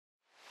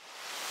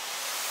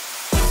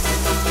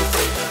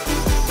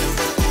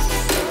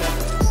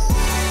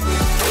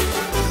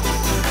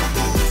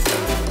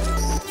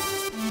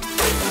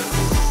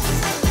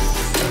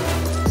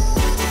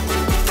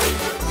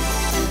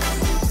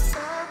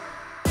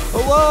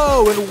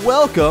Hello and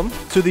welcome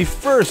to the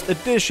first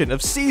edition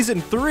of Season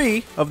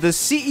 3 of the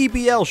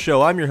CEBL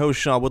Show. I'm your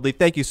host, Sean Woodley.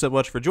 Thank you so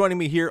much for joining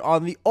me here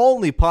on the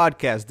only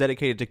podcast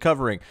dedicated to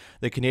covering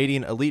the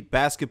Canadian Elite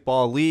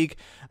Basketball League.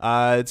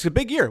 It's a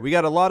big year. We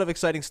got a lot of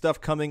exciting stuff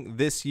coming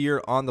this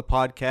year on the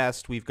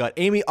podcast. We've got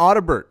Amy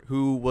Audibert,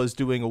 who was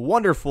doing a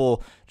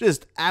wonderful,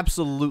 just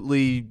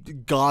absolutely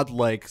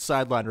godlike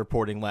sideline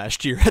reporting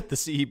last year at the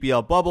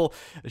CEBL bubble.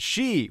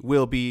 She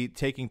will be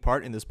taking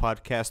part in this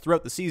podcast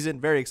throughout the season.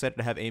 Very excited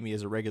to have Amy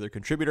as a regular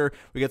contributor.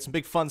 We got some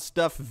big fun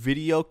stuff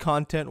video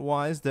content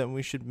wise that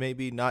we should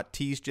maybe not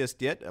tease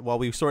just yet while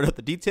we sort out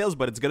the details,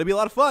 but it's going to be a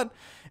lot of fun.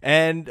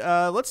 And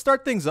let's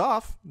start things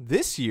off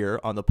this year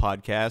on the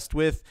podcast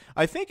with,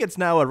 I think it's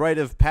now a rite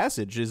of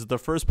passage, is the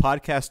first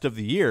podcast of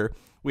the year.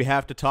 We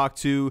have to talk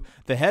to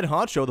the head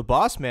honcho, the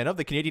boss man of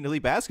the Canadian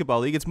Elite Basketball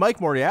League. It's Mike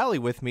Morreale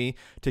with me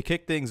to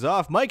kick things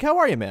off. Mike, how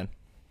are you, man?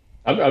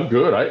 I'm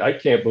good. I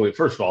can't believe,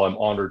 first of all, I'm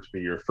honored to be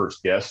your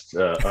first guest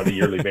on a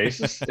yearly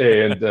basis.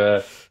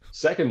 And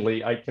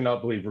secondly, I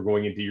cannot believe we're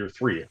going into year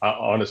 3.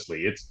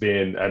 Honestly, it's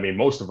been,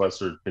 most of us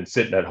have been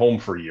sitting at home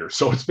for a year.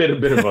 So it's been a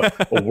bit of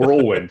a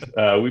whirlwind.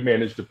 We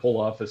managed to pull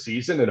off a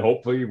season, and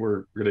hopefully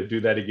we're going to do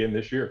that again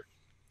this year.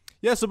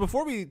 Yeah, so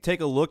before we take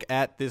a look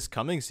at this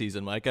coming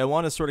season, Mike, I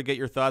want to sort of get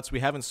your thoughts. We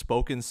haven't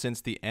spoken since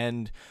the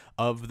end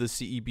of the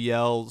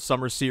CEBL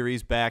Summer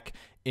Series back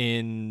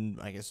in,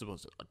 I guess it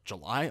was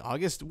July,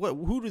 August.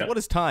 What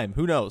is time?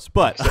 Who knows?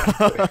 But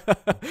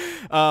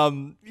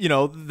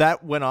that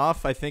went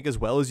off, I think, as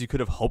well as you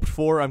could have hoped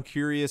for. I'm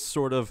curious,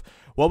 sort of,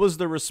 what was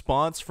the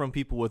response from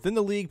people within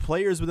the league,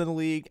 players within the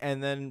league,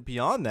 and then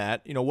beyond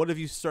that, what have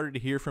you started to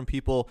hear from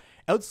people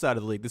outside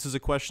of the league? This is a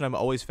question I'm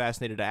always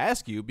fascinated to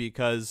ask you,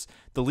 because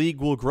the league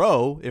will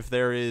grow if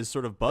there is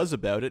sort of buzz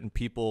about it and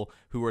people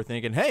who are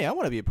thinking, hey, I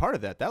want to be a part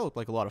of that. That looked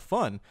like a lot of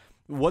fun.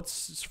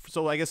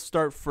 So I guess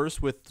start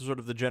first with sort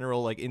of the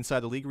general, like,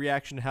 inside the league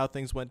reaction to how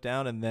things went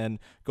down, and then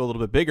go a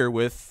little bit bigger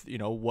with,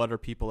 what are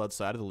people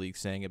outside of the league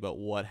saying about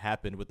what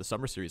happened with the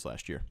Summer Series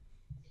last year?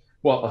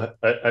 Well,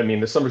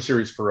 the Summer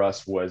Series for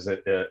us was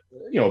a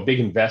big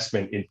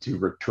investment into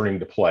returning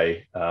to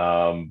play.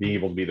 Being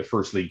able to be the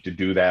first league to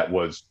do that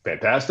was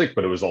fantastic,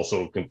 but it was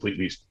also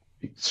completely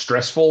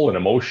stressful and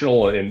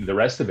emotional and the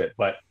rest of it.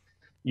 But,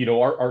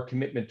 our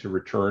commitment to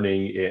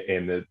returning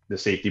and the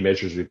safety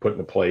measures we put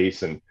into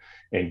place and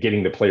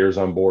getting the players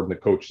on board and the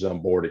coaches on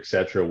board, et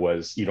cetera,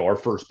 was, our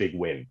first big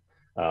win.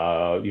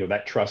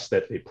 That trust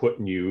that they put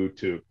in you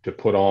to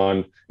put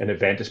on an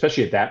event,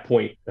 especially at that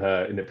point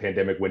in the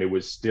pandemic when it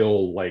was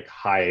still like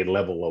high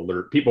level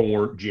alert. People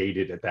weren't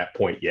jaded at that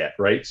point yet,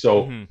 right?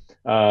 So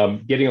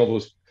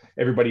getting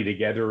everybody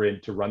together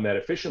and to run that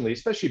efficiently,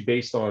 especially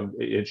based on,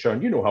 and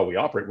Sean, how we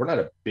operate. We're not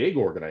a big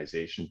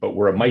organization, but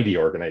we're a mighty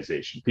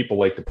organization. People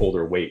like to pull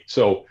their weight.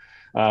 So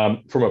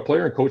from a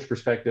player and coach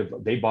perspective,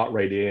 they bought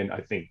right in.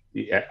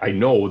 I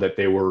know that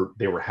they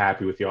were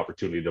happy with the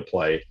opportunity to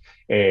play.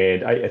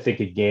 And I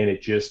think, again,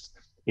 it just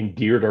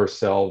endeared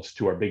ourselves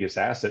to our biggest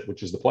asset,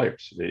 which is the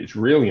players. It's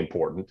really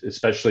important,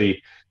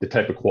 especially the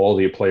type of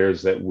quality of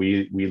players that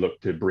we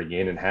look to bring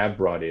in and have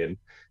brought in,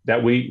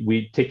 that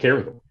we take care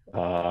of them.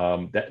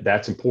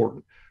 That's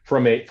important.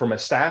 From a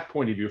staff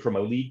point of view, from a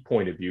league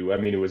point of view,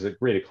 it was a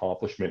great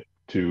accomplishment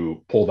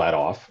to pull that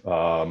off.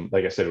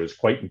 Like I said, it was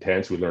quite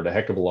intense. We learned a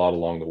heck of a lot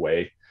along the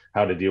way,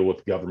 how to deal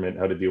with government,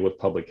 how to deal with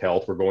public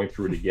health. We're going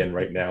through it again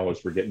right now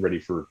as we're getting ready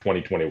for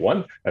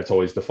 2021. That's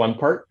always the fun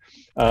part.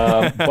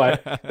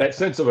 But that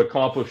sense of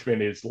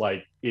accomplishment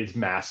is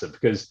massive,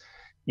 because,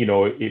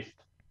 if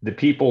the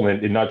people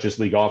and not just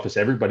league office,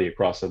 everybody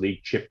across the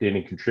league chipped in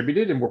and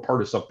contributed, and we're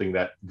part of something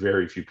that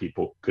very few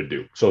people could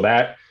do. So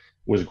that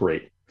was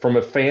great. From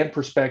a fan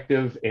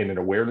perspective and an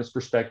awareness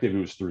perspective, it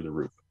was through the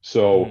roof.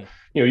 So,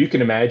 you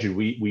can imagine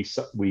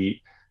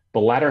the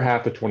latter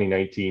half of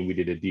 2019, we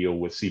did a deal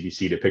with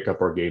CBC to pick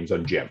up our games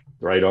on GEM,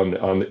 right?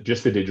 On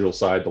just the digital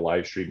side, the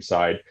live stream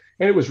side.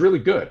 And it was really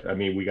good.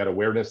 We got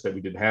awareness that we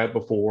didn't have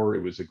before.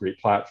 It was a great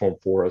platform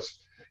for us.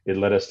 It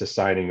led us to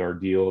signing our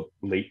deal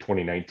late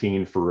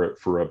 2019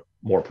 for a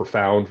more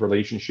profound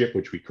relationship,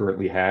 which we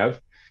currently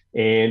have.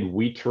 And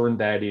we turned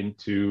that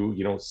into,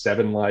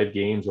 7 live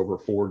games over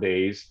 4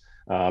 days.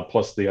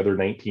 Plus the other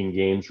 19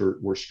 games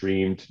were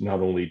streamed not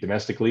only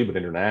domestically, but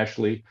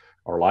internationally.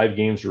 Our live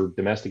games were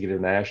domestic and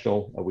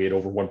international. We had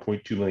over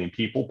 1.2 million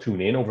people tune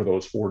in over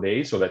those 4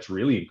 days. So that's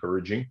really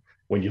encouraging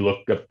when you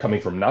look up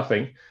coming from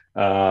nothing.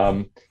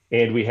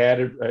 And we had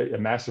a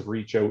massive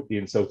reach out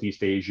in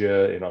Southeast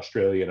Asia, in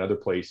Australia and other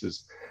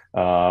places,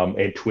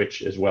 and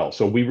Twitch as well.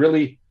 So we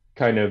really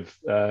kind of,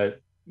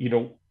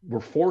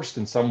 were forced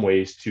in some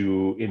ways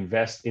to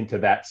invest into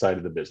that side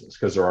of the business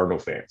because there are no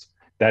fans.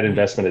 That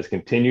investment has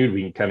continued.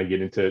 We can kind of get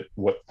into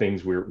what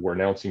things we're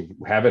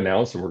have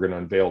announced, and we're going to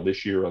unveil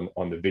this year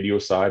on the video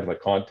side and the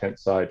content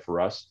side for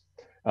us.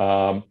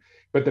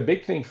 But the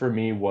big thing for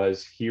me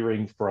was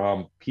hearing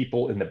from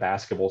people in the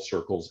basketball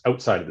circles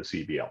outside of the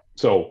CBL.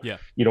 So,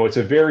 it's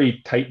a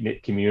very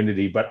tight-knit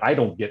community, but I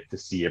don't get to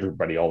see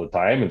everybody all the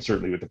time. And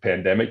certainly with the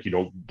pandemic, you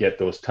don't get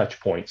those touch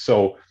points.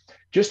 So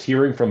just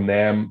hearing from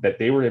them that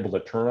they were able to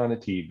turn on a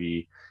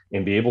TV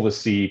and be able to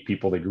see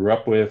people they grew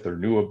up with or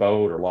knew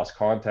about or lost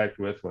contact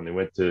with when they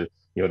went to,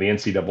 the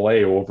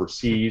NCAA or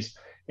overseas,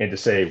 and to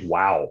say,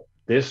 wow,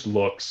 this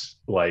looks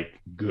like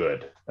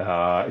good.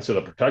 So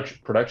the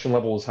production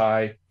level is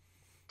high.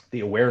 The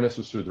awareness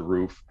was through the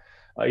roof.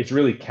 It's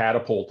really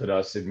catapulted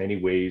us in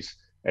many ways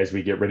as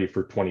we get ready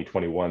for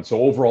 2021.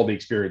 So overall, the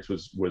experience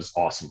was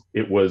awesome.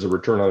 It was a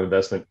return on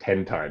investment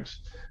 10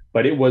 times,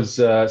 but it was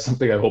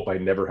something I hope I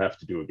never have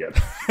to do again.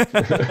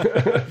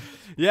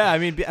 Yeah, I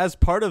mean, as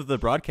part of the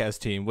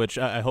broadcast team, which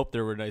I hope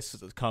there were nice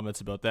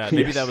comments about that.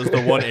 Maybe that was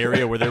the one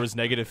area where there was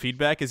negative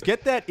feedback, is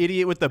get that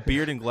idiot with the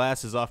beard and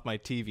glasses off my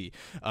TV.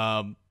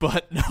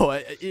 But no,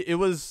 it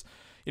was,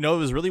 it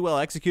was really well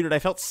executed. I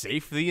felt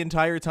safe the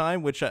entire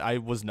time, which I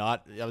was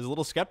not. I was a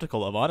little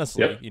skeptical of,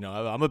 honestly. Yep.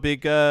 I'm a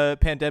big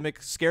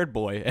pandemic scared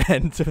boy,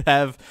 and to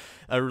have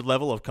a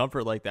level of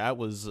comfort like that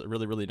was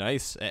really, really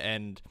nice.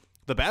 And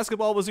the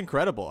basketball was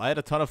incredible. I had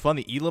a ton of fun.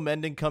 The Elam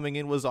ending coming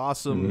in was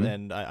awesome,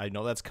 and I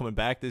know that's coming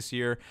back this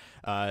year.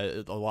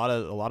 A lot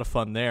of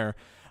fun there.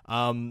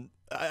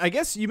 I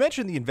guess you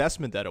mentioned the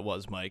investment that it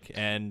was, Mike,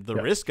 and the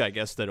risk, I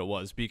guess, that it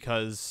was,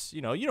 because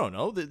you don't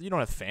know that you don't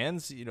have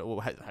fans.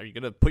 How are you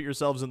going to put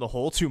yourselves in the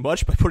hole too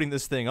much by putting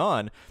this thing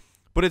on?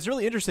 But it's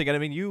really interesting. And I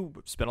mean, you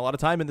spent a lot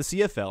of time in the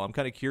CFL. I'm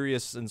kind of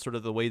curious in sort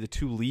of the way the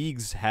two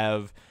leagues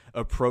have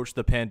approached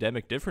the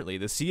pandemic differently.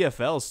 The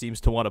CFL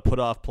seems to want to put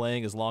off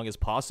playing as long as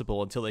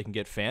possible until they can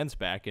get fans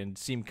back, and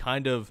seem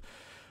kind of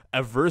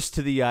averse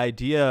to the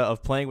idea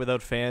of playing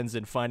without fans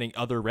and finding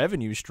other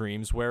revenue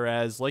streams.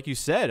 Whereas, like you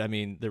said, I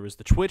mean, there was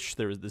the Twitch,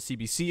 there was the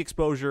CBC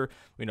exposure.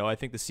 I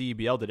think the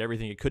CEBL did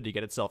everything it could to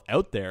get itself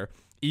out there,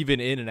 even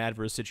in an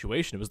adverse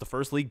situation. It was the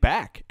first league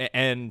back.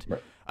 And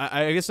right.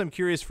 I guess I'm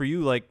curious for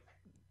you, like,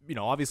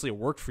 obviously it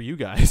worked for you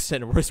guys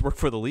and it worked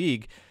for the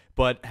league,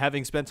 but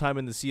having spent time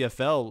in the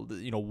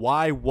CFL,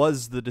 why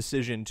was the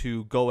decision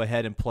to go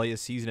ahead and play a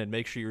season and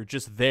make sure you're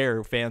just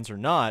there, fans or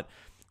not?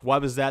 Why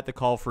was that the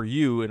call for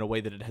you in a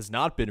way that it has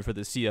not been for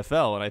the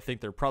CFL? And I think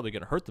they're probably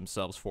going to hurt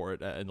themselves for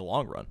it in the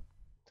long run.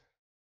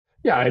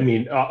 Yeah, I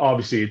mean,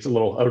 obviously it's a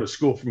little out of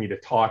school for me to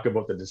talk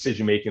about the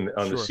decision making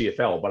on the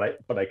CFL,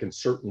 but I can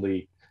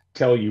certainly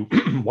tell you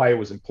why it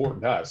was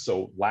important to us.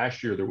 So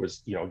last year there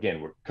was, again,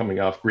 we're coming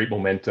off great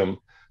momentum.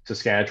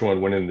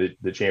 Saskatchewan winning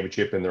the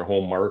championship in their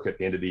home market at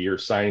the end of the year,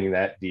 signing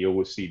that deal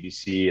with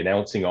CBC,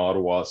 announcing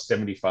Ottawa,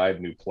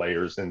 75 new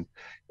players, and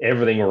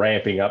everything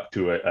ramping up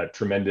to a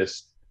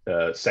tremendous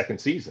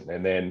second season.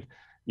 And then,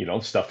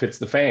 stuff hits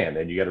the fan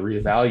and you got to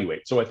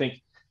reevaluate. So I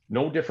think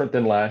no different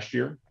than last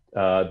year.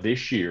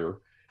 This year,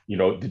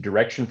 the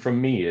direction from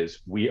me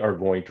is we are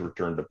going to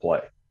return to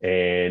play.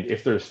 And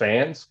if there's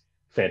fans,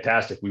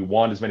 fantastic. We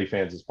want as many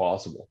fans as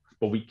possible,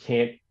 but we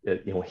can't,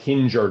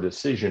 hinge our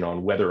decision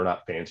on whether or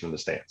not fans are in the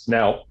stands.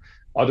 Now,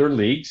 other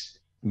leagues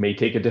may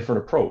take a different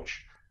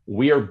approach.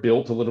 We are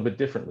built a little bit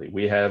differently.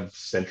 We have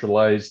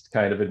centralized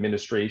kind of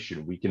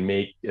administration. We can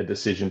make a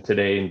decision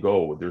today and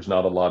go. There's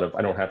not a lot of,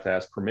 I don't have to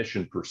ask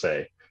permission per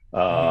se.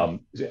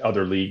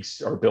 Other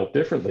leagues are built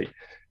differently,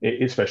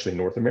 especially in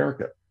North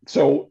America.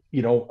 So,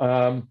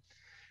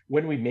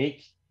 when we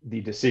make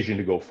the decision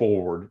to go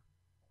forward,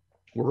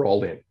 we're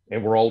all in,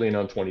 and we're all in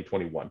on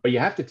 2021. But you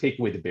have to take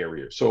away the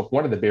barriers. So if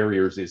one of the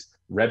barriers is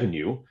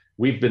revenue,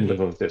 we've been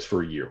living with this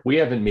for a year. We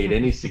haven't made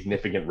any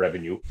significant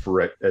revenue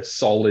for a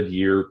solid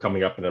year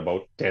coming up in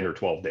about 10 or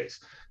 12 days.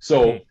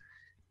 So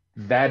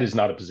that is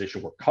not a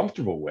position we're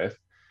comfortable with.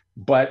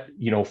 But,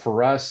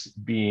 for us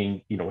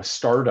being, a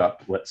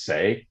startup, let's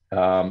say,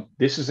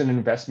 this is an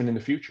investment in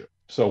the future.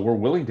 So we're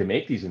willing to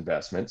make these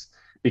investments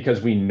because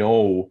we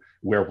know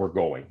where we're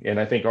going. And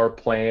I think our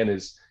plan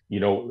is,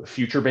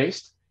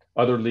 future-based.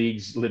 Other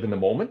leagues live in the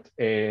moment,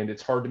 and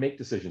it's hard to make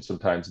decisions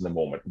sometimes in the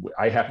moment.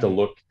 I have to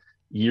look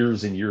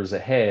years and years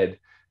ahead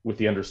with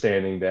the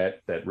understanding that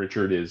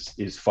Richard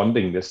is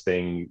funding this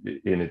thing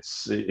in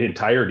its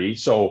entirety.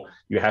 So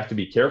you have to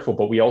be careful,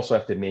 but we also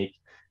have to make,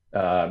 we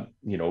have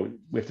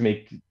to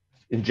make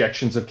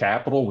injections of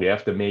capital. We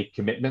have to make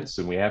commitments,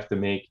 and we have to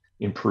make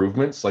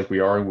improvements like we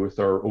are with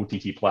our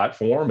OTT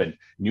platform and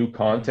new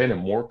content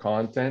and more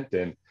content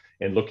and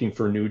looking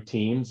for new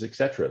teams,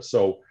 etc.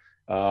 So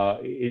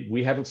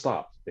we haven't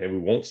stopped, and we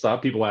won't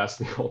stop. People ask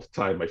me all the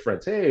time, my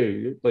friends,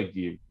 hey, like,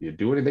 do you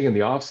do anything in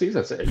the off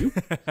season? I say,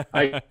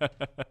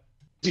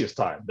 easiest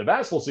time. The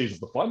basketball season is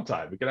the fun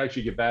time. We can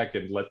actually get back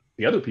and let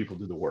the other people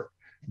do the work.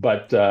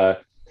 But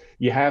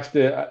you have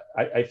to,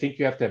 I think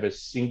you have to have a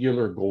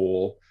singular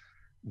goal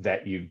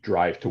that you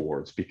drive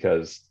towards,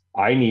 because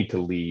I need to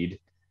lead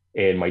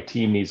and my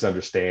team needs to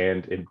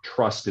understand and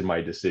trust in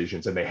my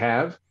decisions, and they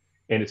have.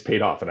 And it's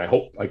paid off. And I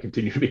hope I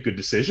continue to make good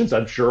decisions.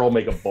 I'm sure I'll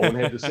make a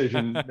bonehead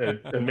decision,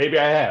 and maybe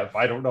I have.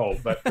 I don't know.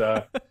 But,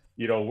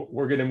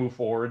 we're going to move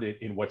forward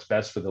in what's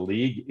best for the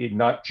league,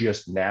 not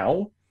just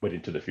now, but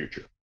into the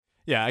future.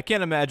 Yeah, I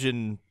can't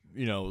imagine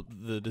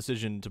the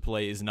decision to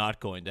play is not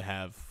going to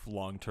have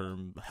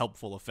long-term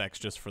helpful effects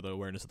just for the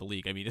awareness of the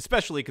league. I mean,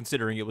 especially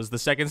considering it was the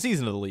second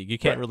season of the league. You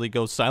can't really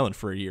go silent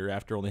for a year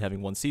after only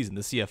having one season.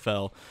 The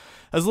CFL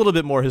has a little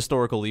bit more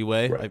historical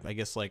leeway. Right. I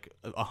guess like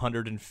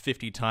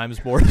 150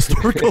 times more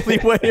historical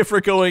leeway if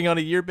we're going on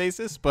a year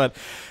basis. But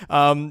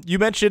you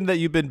mentioned that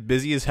you've been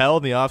busy as hell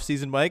in the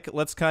offseason, Mike.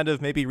 Let's kind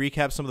of maybe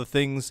recap some of the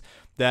things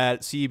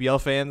that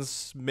CEBL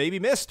fans maybe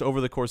missed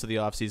over the course of the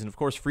offseason. Of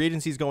course, free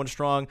agency is going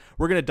strong.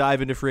 We're going to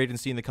dive into free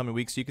agency in the coming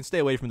weeks, so you can stay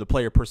away from the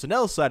player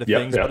personnel side of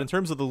things. But in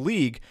terms of the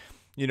league,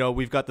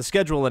 we've got the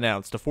schedule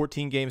announced, a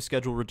 14-game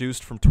schedule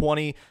reduced from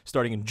 20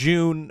 starting in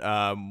June.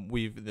 They're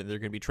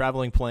going to be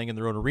traveling, playing in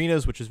their own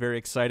arenas, which is very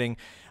exciting.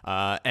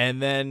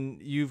 And then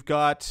you've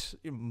got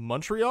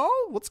Montreal.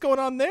 What's going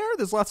on there?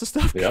 There's lots of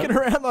stuff kicking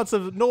around, lots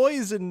of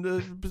noise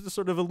and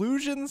sort of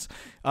illusions.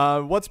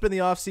 What's been the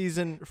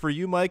offseason for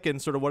you, Mike,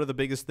 and sort of what are the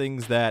biggest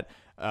things that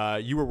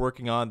you were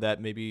working on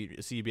that maybe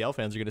CEBL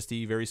fans are going to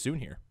see very soon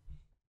here?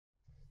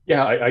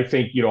 Yeah, I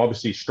think,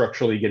 obviously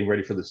structurally getting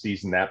ready for the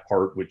season, that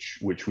part, which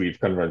we've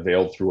kind of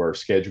unveiled through our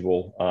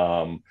schedule,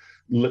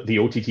 the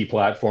OTT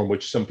platform,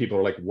 which some people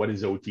are like, what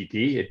is OTT?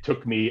 It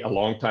took me a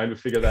long time to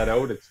figure that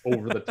out. It's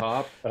over the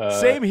top.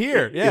 Same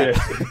here. Yeah.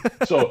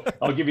 So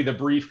I'll give you the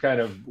brief kind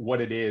of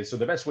what it is. So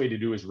the best way to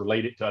do is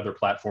relate it to other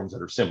platforms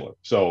that are similar.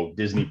 So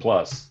Disney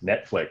Plus,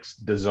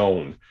 Netflix,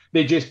 DAZN,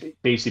 they just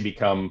basically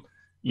become,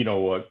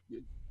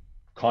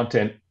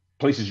 content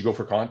places you go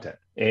for content.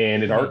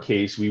 And in our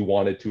case, we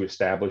wanted to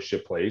establish a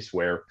place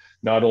where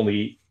not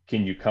only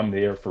can you come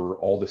there for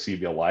all the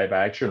CBL live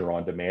action or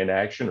on-demand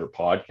action or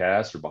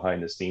podcasts or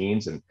behind the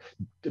scenes and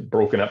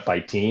broken up by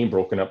team,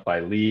 broken up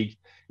by league.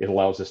 It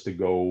allows us to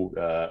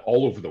go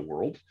all over the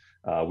world.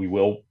 We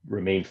will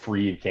remain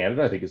free in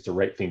Canada. I think it's the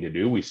right thing to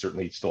do. We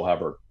certainly still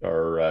have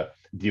our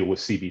deal with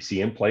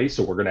CBC in place.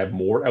 So we're going to have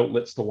more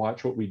outlets to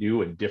watch what we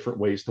do and different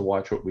ways to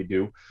watch what we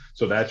do.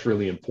 So that's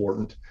really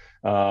important.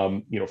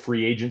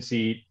 Free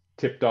agency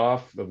tipped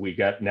off. We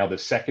got now the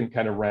second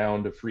kind of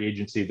round of free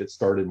agency that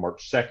started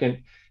March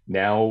 2nd.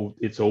 Now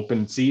it's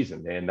open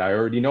season. And I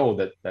already know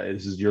that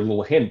this is your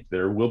little hint.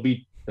 There will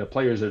be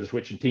players that are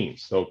switching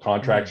teams. So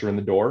contracts are in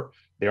the door.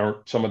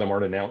 Some of them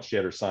aren't announced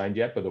yet or signed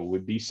yet, but there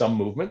would be some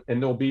movement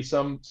and there'll be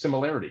some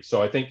similarity.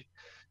 So I think,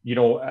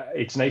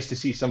 it's nice to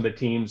see some of the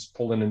teams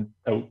pulling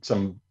out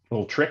some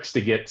little tricks to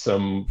get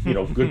some,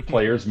 good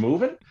players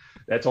moving.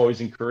 That's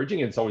always encouraging.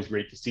 And it's always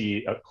great to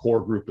see a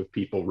core group of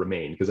people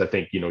remain, because I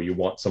think, you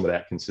want some of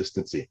that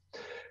consistency.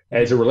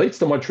 As it relates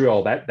to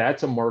Montreal,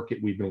 that's a market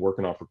we've been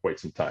working on for quite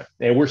some time.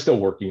 And we're still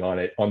working on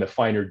it, on the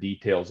finer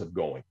details of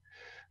going.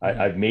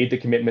 I've made the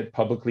commitment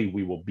publicly.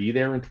 We will be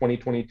there in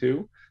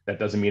 2022. That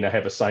doesn't mean I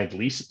have a signed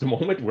lease at the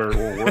moment where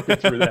we're working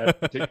through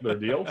that particular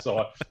deal.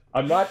 So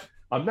I'm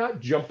not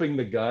jumping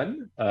the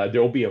gun.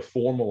 There'll be a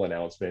formal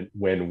announcement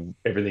when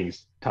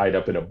everything's tied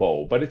up in a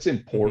bow, but it's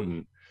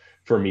important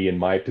for me in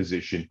my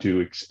position to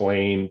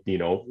explain,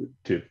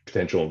 to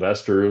potential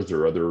investors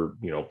or other,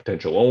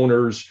 potential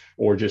owners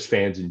or just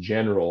fans in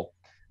general,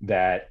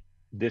 that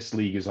this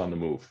league is on the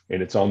move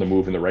and it's on the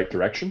move in the right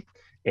direction.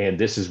 And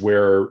this is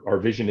where our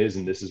vision is,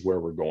 and this is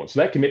where we're going. So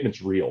that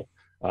commitment's real.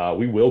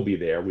 We will be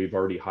there. We've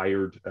already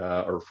hired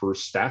our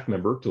first staff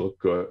member to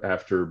look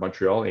after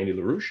Montreal, Andy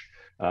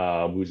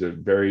LaRouche, who's a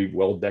very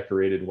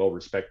well-decorated,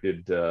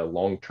 well-respected,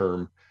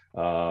 long-term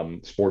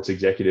sports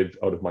executive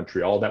out of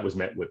Montreal. That was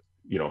met with,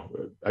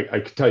 I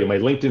could tell you my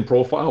LinkedIn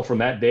profile from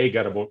that day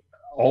got about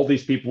all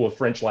these people with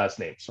French last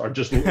names are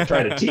just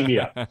trying to tee me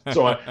up.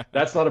 So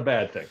that's not a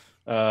bad thing.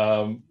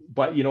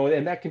 But,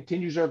 and that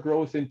continues our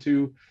growth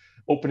into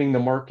opening the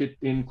market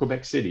in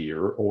Quebec City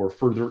or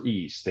further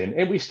east.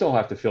 And we still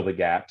have to fill the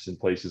gaps in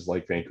places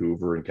like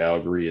Vancouver and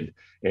Calgary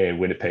and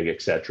Winnipeg,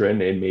 et cetera, and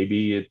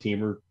maybe a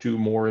team or two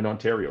more in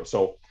Ontario.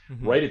 So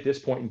right at this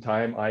point in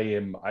time, I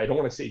don't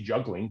want to say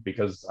juggling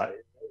because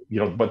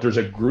but there's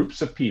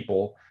groups of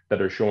people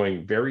that are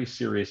showing very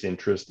serious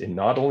interest in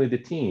not only the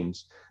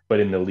teams, but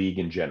in the league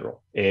in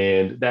general.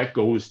 And that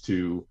goes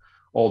to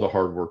all the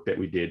hard work that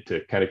we did to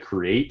kind of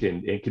create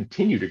and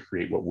continue to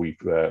create what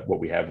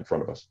we have in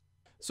front of us.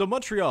 So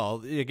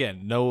Montreal,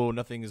 again,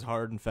 nothing is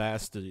hard and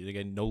fast.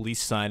 Again, no lease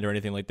signed or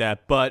anything like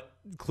that. But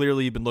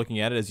clearly, you've been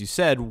looking at it, as you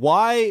said.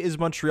 Why is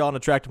Montreal an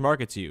attractive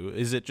market to you?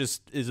 Is it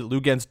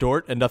Lou Gent's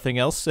Dort and nothing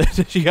else?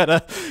 You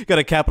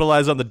gotta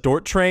capitalize on the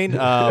Dort train.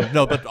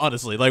 No, but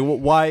honestly,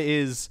 why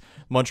is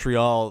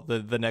Montreal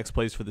the next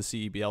place for the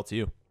CEBL to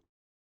you?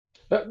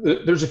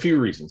 There's a few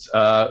reasons.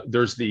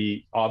 There's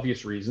the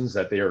obvious reasons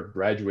that they are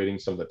graduating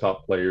some of the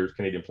top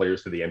Canadian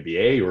players to the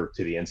NBA or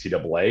to the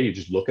NCAA. You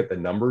just look at the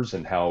numbers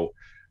and how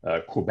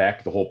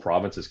Quebec, the whole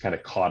province, is kind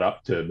of caught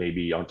up to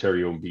maybe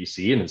Ontario and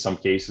BC, and in some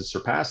cases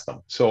surpassed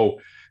them. So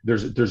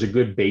there's a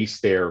good base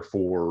there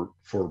for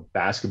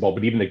basketball,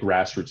 but even the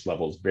grassroots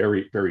level is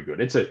very, very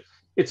good.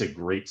 It's a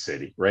great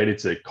city, right?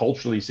 It's a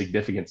culturally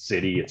significant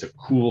city. It's a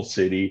cool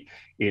city.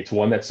 It's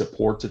one that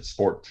supports its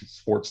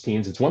sports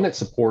teams. It's one that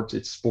supports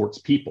its sports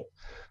people.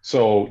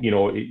 So,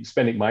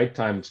 spending my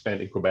time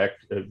spent in Quebec,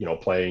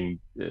 playing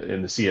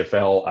in the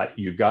CFL,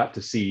 you got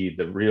to see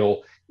the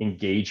real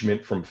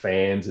engagement from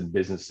fans and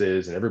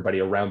businesses and everybody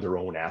around their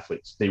own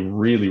athletes. They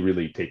really,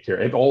 really take care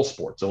of all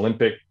sports,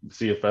 Olympic,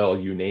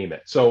 CFL, you name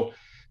it. So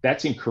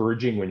that's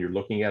encouraging when you're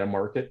looking at a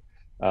market.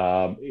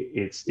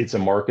 It's a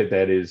market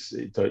that is,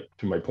 to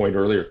my point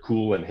earlier,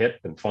 cool and hip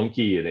and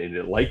funky, and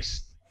it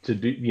likes to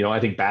do. I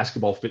think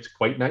basketball fits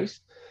quite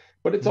nice,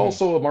 but it's Mhm.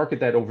 also a market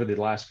that over the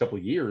last couple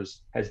of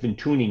years has been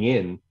tuning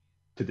in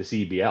to the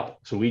CEBL.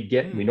 So we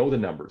know the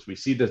numbers, we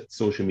see the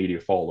social media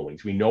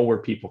followings, we know where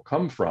people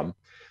come from.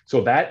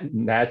 So that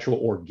natural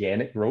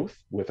organic growth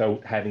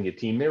without having a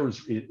team there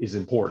is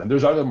important. And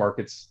there's other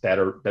markets that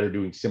are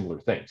doing similar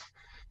things.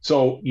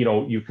 So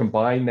you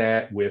combine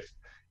that with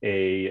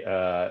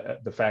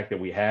the fact that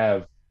we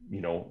have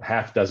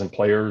half dozen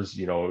players,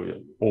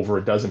 over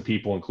a dozen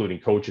people, including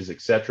coaches,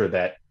 et cetera,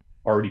 that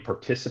already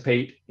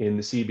participate in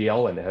the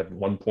CBL and at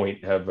one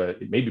point have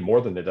maybe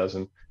more than a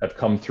dozen have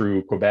come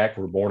through Quebec,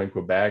 were born in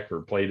Quebec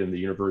or played in the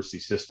university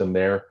system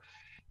there.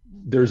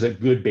 There's a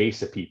good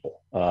base of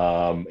people.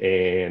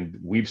 And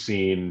we've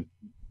seen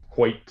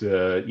quite,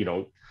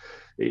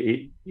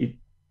 it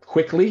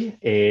quickly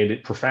and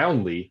it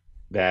profoundly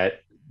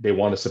that they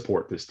want to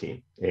support this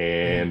team.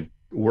 And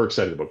we're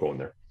excited about going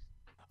there.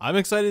 I'm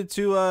excited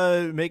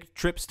to make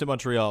trips to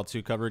Montreal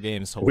to cover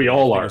games. Hopefully, We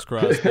all fingers are.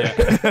 crossed.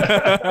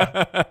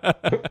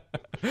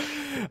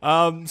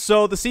 Yeah.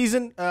 So the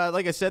season,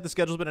 like I said, the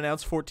schedule's been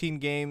announced. 14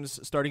 games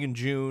starting in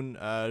June.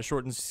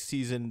 Shortened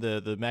season.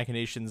 The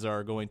machinations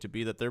are going to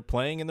be that they're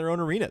playing in their own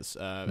arenas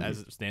as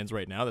it stands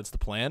right now. That's the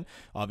plan.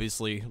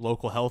 Obviously,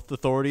 local health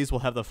authorities will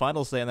have the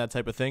final say on that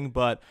type of thing,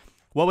 but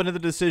what went into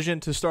the decision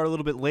to start a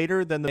little bit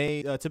later than the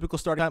May typical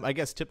start time? I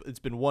guess it's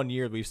been 1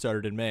 year we've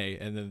started in May,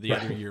 and then the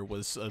other year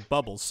was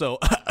bubbles. So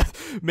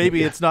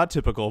maybe it's not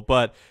typical,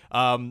 but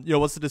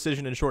what's the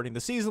decision in shortening the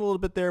season a little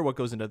bit there? What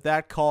goes into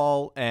that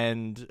call,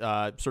 and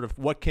sort of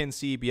what can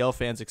CEBL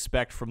fans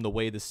expect from the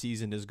way the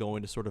season is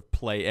going to sort of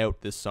play out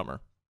this summer?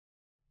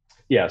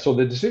 Yeah, so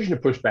the decision to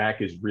push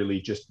back is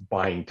really just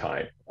buying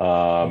time,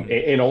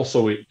 and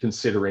also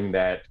considering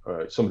that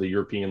some of the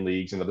European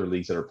leagues and other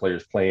leagues that our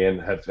players play in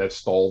have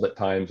stalled at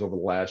times over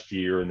the last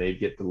year, and they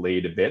get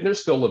delayed a bit. And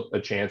there's still a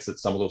chance that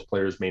some of those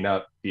players may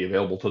not be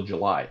available till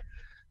July.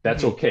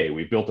 That's okay.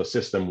 We built a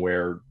system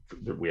where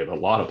we have a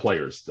lot of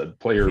players. The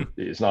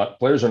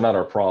players are not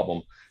our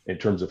problem in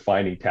terms of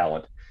finding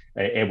talent,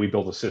 and we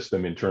built a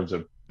system in terms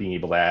of being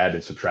able to add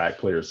and subtract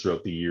players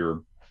throughout the year.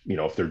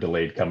 If they're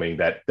delayed coming,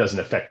 that doesn't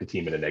affect the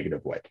team in a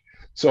negative way.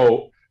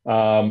 So, we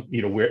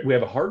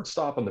have a hard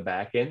stop on the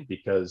back end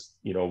because,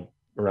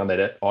 around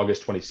that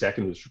August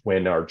 22nd was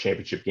when our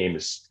championship game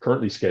is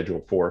currently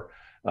scheduled for.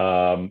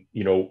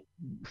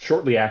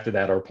 Shortly after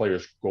that, our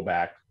players go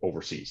back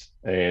overseas.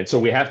 And so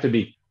we have to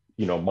be,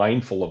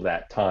 mindful of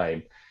that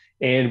time.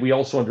 And we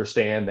also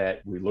understand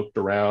that we looked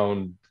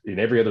around in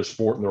every other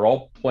sport and they're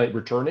all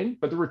returning,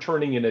 but they're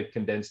returning in a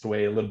condensed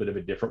way, a little bit of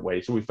a different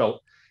way. So we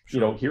felt,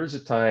 here's a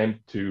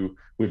time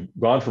we've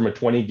gone from a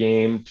 20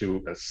 game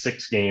to a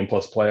 6 game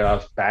plus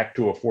playoffs back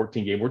to a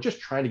 14 game. We're just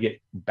trying to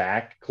get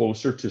back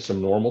closer to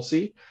some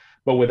normalcy,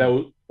 but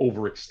without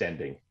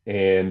overextending.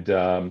 And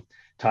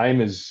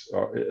time is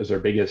our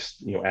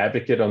biggest,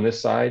 advocate on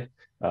this side.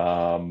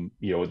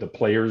 The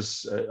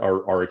players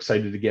are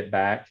excited to get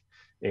back.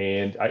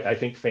 And I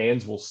think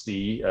fans will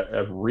see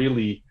a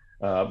really,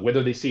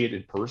 whether they see it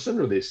in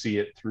person or they see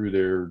it through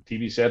their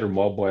TV set or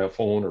mobile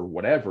phone or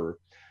whatever,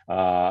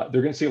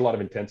 they're going to see a lot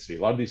of intensity.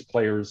 A lot of these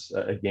players,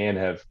 again,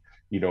 have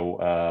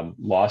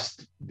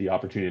lost the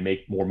opportunity to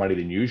make more money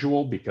than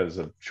usual because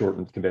of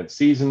shortened, condensed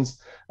seasons.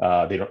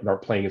 They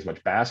aren't playing as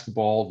much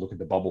basketball. Look at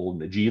the bubble in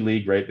the G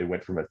League, right? They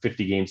went from a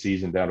 50-game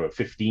season down to a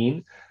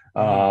 15.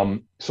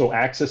 So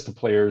access to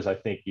players, I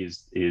think,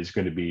 is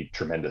going to be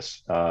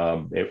tremendous,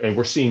 and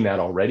we're seeing that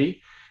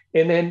already.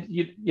 And then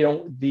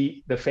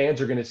the fans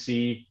are going to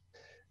see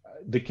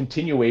the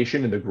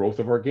continuation and the growth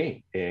of our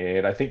game.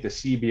 And I think the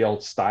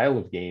CBL style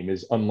of game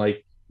is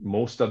unlike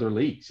most other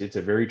leagues. It's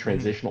a very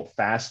transitional,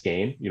 fast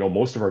game.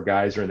 Most of our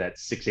guys are in that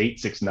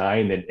 6'8",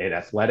 6'9", and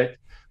athletic.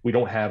 We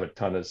don't have a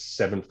ton of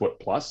 7 foot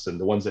plus, and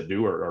the ones that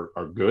do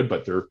are good,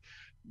 but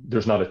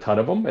there's not a ton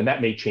of them. And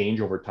that may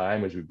change over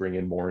time as we bring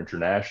in more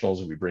internationals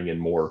and we bring in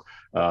more,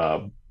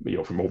 from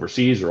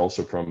overseas or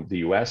also from the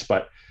US.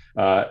 But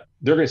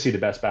they're going to see the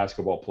best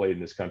basketball played in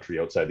this country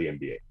outside the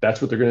NBA.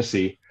 That's what they're going to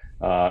see.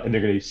 And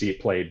they're going to see it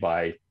played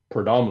by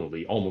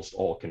predominantly almost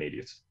all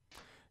Canadians.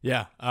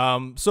 Yeah.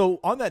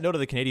 So on that note of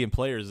the Canadian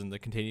players and the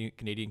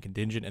Canadian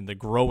contingent and the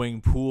growing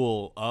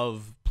pool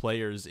of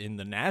players in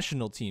the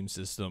national team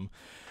system,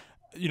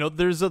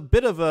 there's a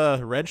bit of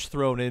a wrench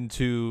thrown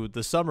into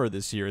the summer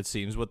this year, it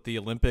seems, with the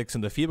Olympics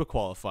and the FIBA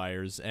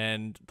qualifiers.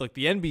 And like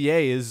the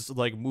NBA is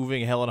like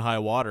moving hell and high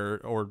water,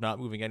 or not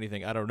moving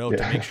anything, I don't know,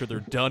 to make sure they're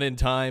done in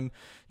time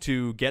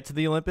to get to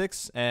the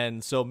Olympics.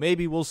 And so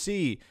maybe we'll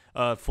see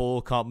a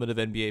full complement of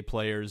NBA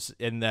players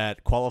in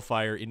that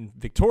qualifier in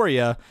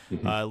Victoria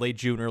late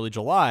June, early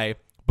July.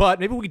 But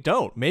maybe we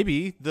don't.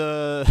 Maybe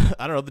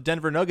the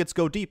Denver Nuggets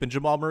go deep and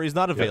Jamal Murray's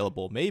not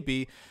available. Yep.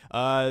 Maybe,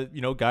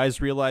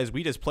 guys realize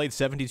we just played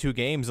 72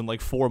 games in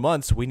like 4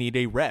 months. We need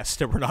a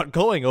rest and we're not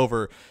going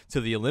over to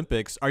the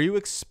Olympics. Are you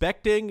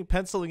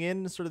penciling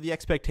in sort of the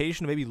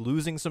expectation of maybe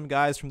losing some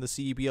guys from the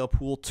CEBL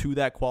pool to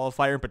that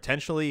qualifier and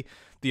potentially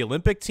the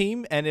Olympic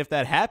team? And if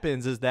that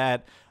happens, is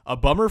that a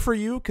bummer for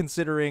you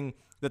considering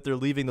that they're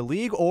leaving the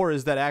league, or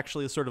is that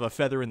actually sort of a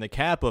feather in the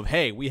cap of,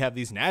 hey, we have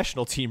these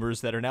national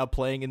teamers that are now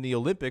playing in the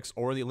Olympics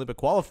or the Olympic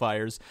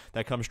qualifiers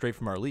that come straight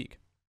from our league?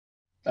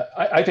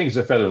 I think it's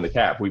a feather in the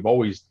cap. We've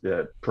always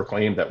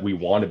proclaimed that we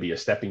want to be a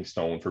stepping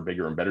stone for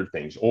bigger and better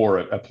things, or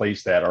a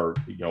place that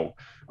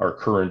our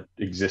current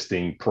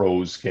existing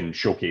pros can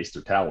showcase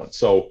their talent.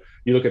 So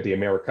you look at the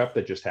America Cup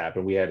that just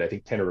happened. We had, I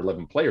think, 10 or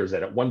 11 players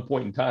that at one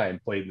point in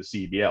time played in the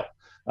CEBL.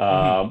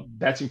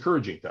 That's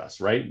encouraging to us,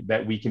 right?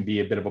 That we can be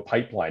a bit of a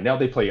pipeline. Now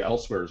they play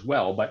elsewhere as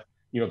well, but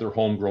they're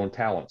homegrown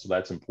talent, so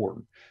that's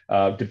important.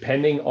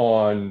 Depending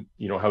on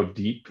how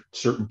deep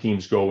certain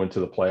teams go into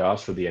the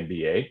playoffs for the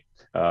NBA,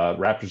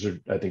 Raptors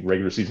are, I think,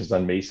 regular season's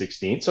on May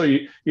 16th, so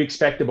you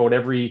expect about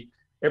every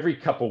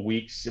couple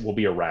weeks it will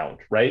be a round,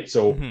 right?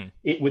 So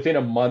within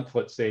a month,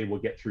 let's say we'll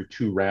get through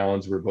 2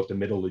 rounds. We're about the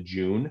middle of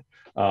June.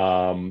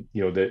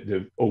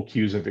 The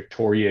OQs in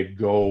Victoria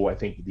go, I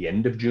think, the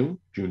end of June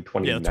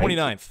 29th. Yeah,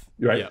 29th.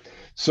 Right. Yeah.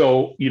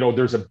 So,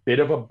 there's a bit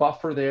of a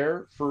buffer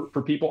there for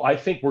people. I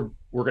think we're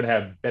going to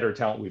have better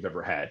talent we've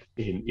ever had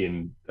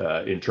in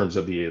terms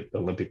of the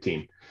Olympic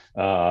team.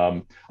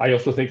 I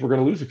also think we're going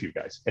to lose a few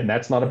guys, and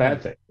that's not a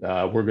bad thing.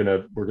 We're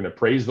going to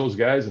praise those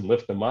guys and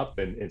lift them up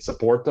and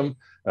support them,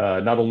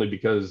 not only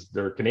because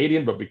they're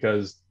Canadian, but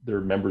because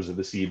they're members of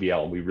the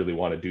CEBL, and we really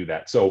want to do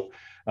that. So,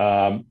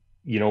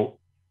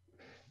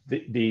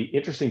 the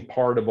interesting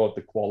part about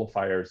the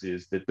qualifiers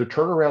is that the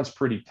turnaround's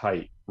pretty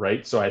tight,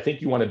 right? So I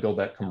think you want to build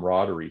that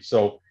camaraderie.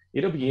 So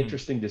it'll be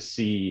interesting to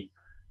see,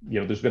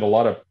 there's been a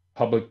lot of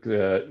public,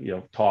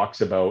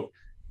 talks about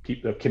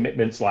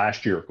commitments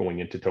last year going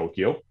into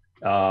Tokyo,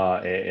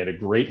 and a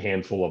great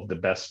handful of the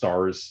best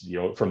stars,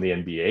 from the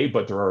NBA,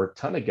 but there are a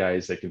ton of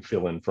guys that can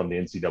fill in from the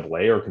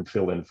NCAA or can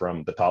fill in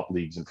from the top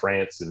leagues in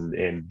France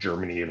and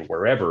Germany and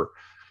wherever.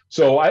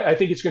 So I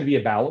think it's going to be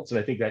a balance, and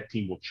I think that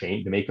team will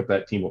change. The makeup of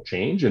that team will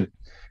change, and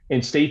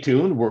stay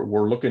tuned.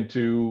 We're looking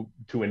to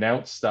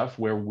announce stuff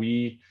where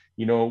we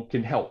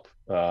can help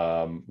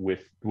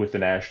with the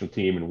national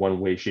team in one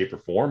way, shape, or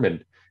form,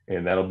 and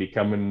that'll be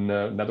coming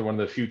another one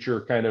of the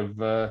future kind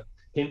of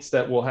hints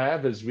that we'll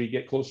have as we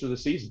get closer to the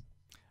season.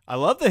 I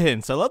love the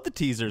hints. I love the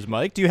teasers,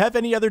 Mike. Do you have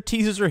any other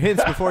teasers or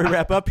hints before we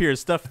wrap up here?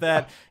 Stuff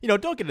that,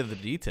 don't get into the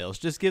details.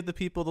 Just give the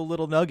people the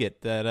little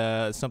nugget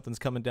that something's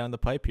coming down the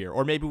pipe here.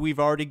 Or maybe we've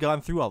already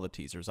gone through all the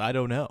teasers. I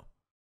don't know.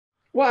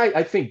 Well,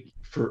 I think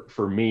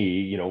for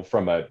me,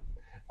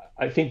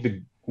 I think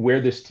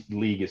where this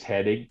league is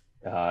heading,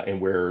 and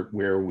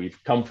where we've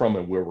come from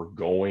and where we're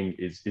going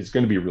is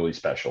going to be really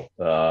special.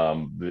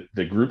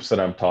 The groups that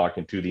I'm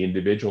talking to, the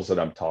individuals that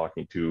I'm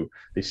talking to,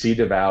 they see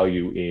the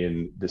value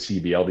in the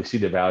CBL. They see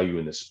the value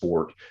in the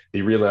sport.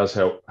 They realize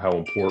how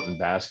important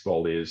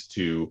basketball is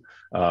to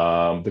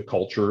the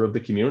culture of the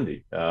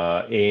community,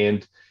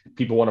 and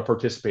people want to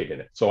participate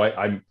in it. So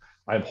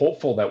I'm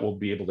hopeful that we'll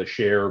be able to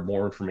share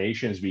more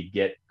information as we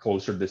get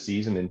closer to the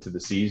season, into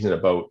the season,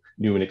 about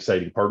new and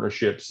exciting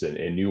partnerships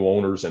and new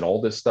owners and all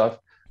this stuff.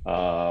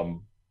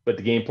 But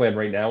the game plan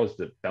right now is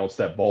to bounce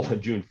that ball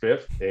on June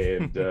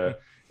 5th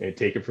and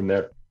take it from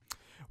there.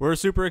 We're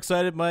super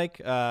excited,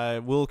 Mike.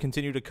 We'll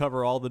continue to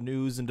cover all the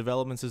news and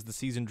developments as the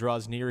season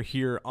draws near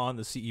here on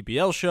the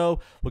CEBL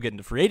show. We'll get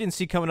into free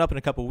agency coming up in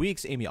a couple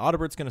weeks. Amy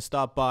Audibert going to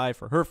stop by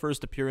for her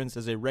first appearance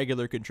as a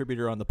regular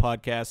contributor on the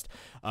podcast.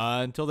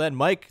 Until then,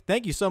 Mike,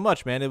 thank you so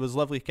much, man. It was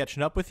lovely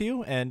catching up with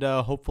you, and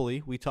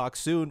hopefully we talk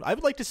soon. I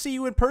would like to see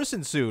you in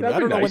person soon. I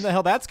don't know when the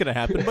hell that's going to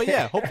happen, but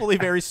yeah, hopefully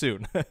very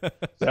soon.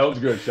 Sounds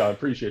good, Sean.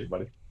 Appreciate it,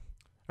 buddy.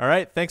 All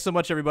right. Thanks so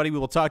much, everybody. We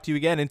will talk to you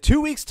again in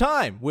 2 weeks'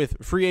 time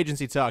with free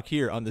agency talk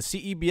here on the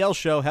CEBL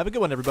show. Have a good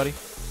one, everybody.